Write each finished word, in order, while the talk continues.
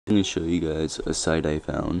I'm going to show you guys a site I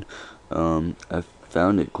found. I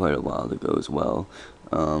found it quite a while ago as well,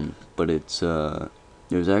 but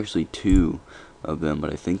there's actually two of them,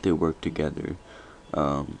 but I think they work together.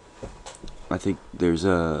 I think there's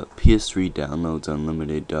a PS3 downloads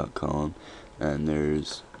unlimited.com, and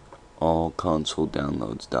there's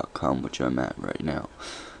allconsoledownloads.com, which I'm at right now.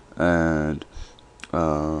 And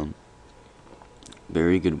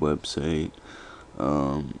very good website.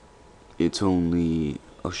 It's only,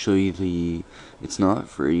 I'll show you it's not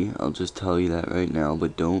free, I'll just tell you that right now,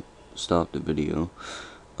 but don't stop the video.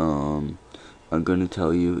 I'm gonna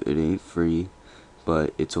tell you it ain't free,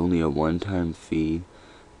 but it's only a one-time fee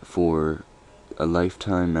for a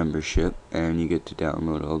lifetime membership, and you get to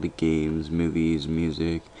download all the games, movies,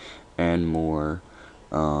 music, and more,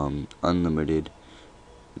 unlimited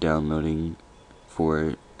downloading for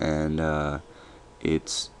it. And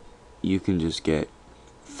you can just get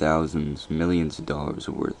thousands, millions of dollars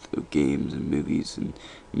worth of games and movies and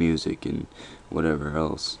music and whatever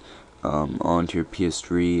else onto your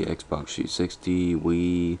PS3, Xbox 360,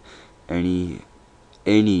 Wii, any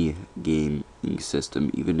gaming system,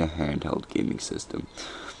 even a handheld gaming system.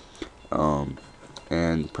 And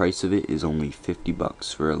the price of it is only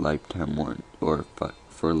 $50 for a lifetime one, or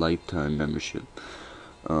for a lifetime membership.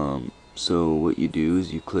 So what you do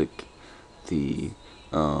is you click the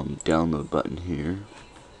download button here,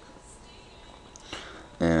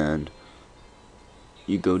 and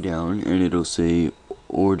you go down and it'll say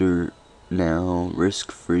order now,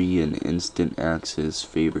 risk-free and instant access,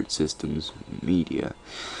 favorite systems, media.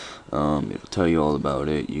 It'll tell you all about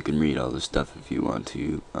it. You can read all the stuff if you want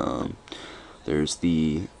to. There's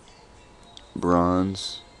the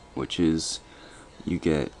bronze, which is you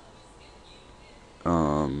get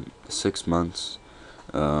 6 months.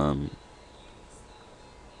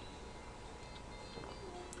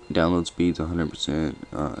 Download speeds 100%,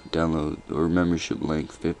 download or membership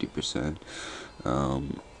length 50%.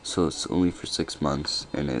 So it's only for 6 months,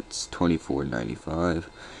 and it's $24.95.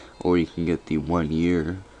 Or you can get the 1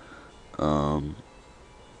 year, and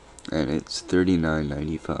it's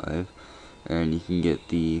 $39.95. And you can get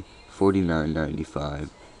the $49.95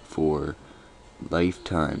 for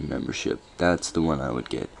lifetime membership. That's the one I would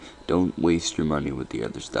get. Don't waste your money with the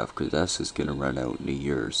other stuff, because that's just gonna run out in a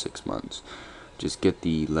year or 6 months. Just get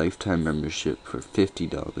the lifetime membership for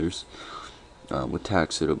 $50. With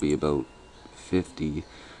tax, it'll be about 52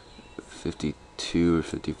 or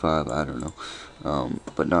 55, I don't know,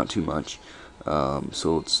 but not too much.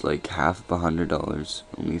 So it's like half of $100,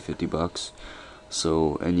 only $50.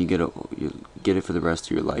 So, and you get it for the rest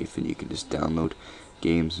of your life, and you can just download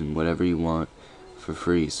games and whatever you want for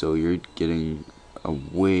free. So you're getting a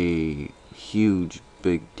way huge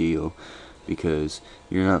big deal, because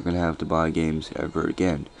you're not gonna have to buy games ever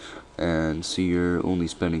again. And so you're only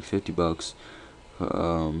spending $50,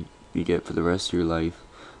 you get for the rest of your life,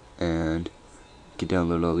 and you can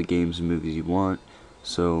download all the games and movies you want.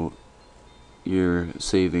 So you're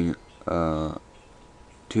saving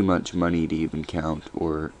too much money to even count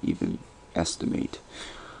or even estimate.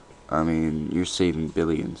 I mean, you're saving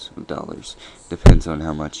billions of dollars. Depends on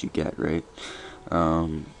how much you get, right?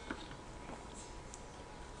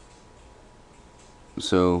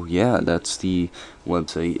 So yeah, that's the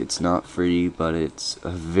website. It's not free, but it's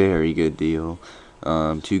a very good deal.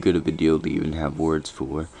 Too good of a deal to even have words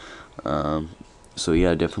for. So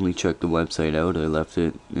yeah, definitely check the website out. I left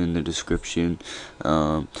it in the description.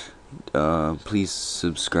 Please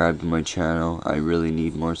subscribe to my channel. I really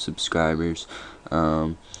need more subscribers.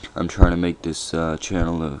 I'm trying to make this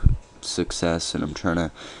channel a success, and I'm trying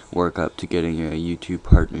to work up to getting a YouTube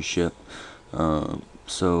partnership.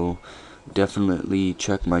 So definitely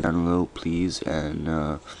check my channel out, please,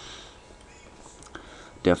 and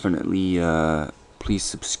definitely please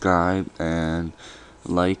subscribe and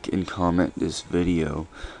like and comment this video.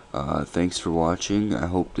 Thanks for watching. I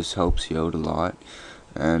hope this helps you out a lot,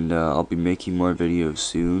 and I'll be making more videos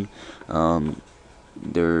soon.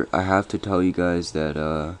 I have to tell you guys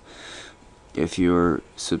that if you're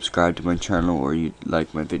subscribed to my channel, or you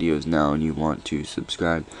like my videos now and you want to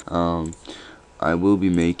subscribe, I will be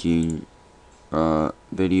making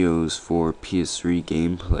videos for PS3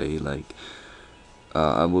 gameplay. Like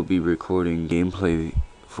I will be recording gameplay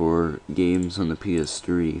for games on the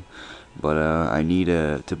PS3, but I need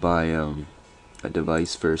to buy a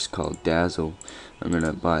device first called Dazzle. I'm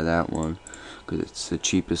gonna buy that one because it's the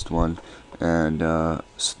cheapest one, and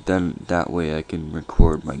so then that way I can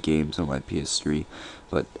record my games on my PS3.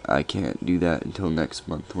 But I can't do that until next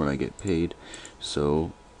month when I get paid,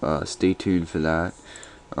 so stay tuned for that.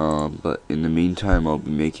 But in the meantime, I'll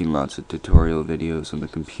be making lots of tutorial videos on the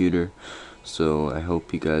computer, So I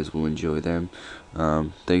hope you guys will enjoy them.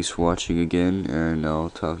 Thanks for watching again, and I'll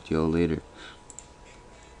talk to y'all later.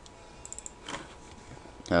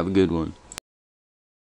 Have a good one.